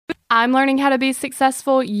I'm learning how to be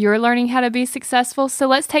successful. You're learning how to be successful. So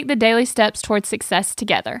let's take the daily steps towards success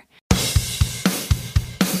together.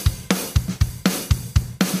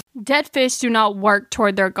 Dead fish do not work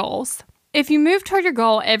toward their goals. If you move toward your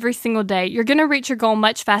goal every single day, you're going to reach your goal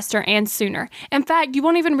much faster and sooner. In fact, you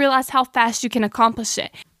won't even realize how fast you can accomplish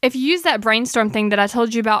it. If you use that brainstorm thing that I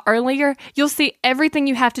told you about earlier, you'll see everything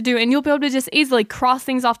you have to do and you'll be able to just easily cross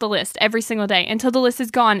things off the list every single day until the list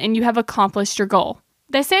is gone and you have accomplished your goal.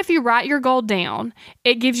 They say if you write your goal down,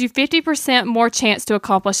 it gives you 50% more chance to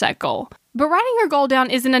accomplish that goal. But writing your goal down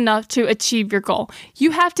isn't enough to achieve your goal.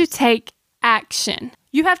 You have to take action.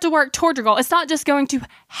 You have to work toward your goal. It's not just going to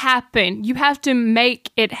happen. You have to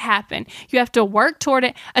make it happen. You have to work toward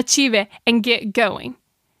it, achieve it, and get going.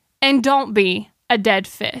 And don't be a dead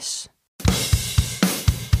fish.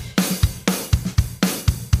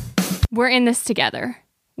 We're in this together,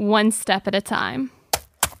 one step at a time.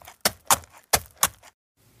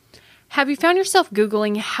 Have you found yourself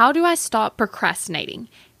Googling, how do I stop procrastinating?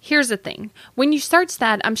 Here's the thing. When you search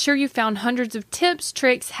that, I'm sure you found hundreds of tips,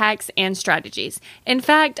 tricks, hacks, and strategies. In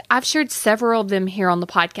fact, I've shared several of them here on the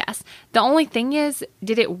podcast. The only thing is,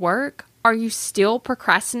 did it work? Are you still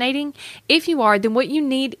procrastinating? If you are, then what you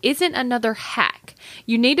need isn't another hack.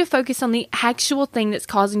 You need to focus on the actual thing that's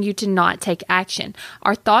causing you to not take action.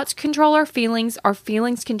 Our thoughts control our feelings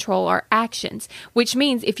control our actions, which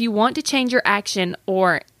means if you want to change your action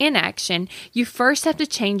or inaction, you first have to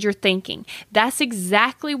change your thinking. That's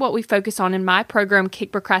exactly what we focus on in my program,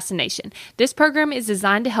 Kick Procrastination. This program is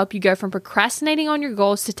designed to help you go from procrastinating on your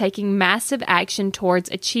goals to taking massive action towards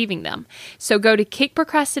achieving them. So go to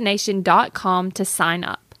kickprocrastination.com to sign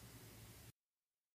up.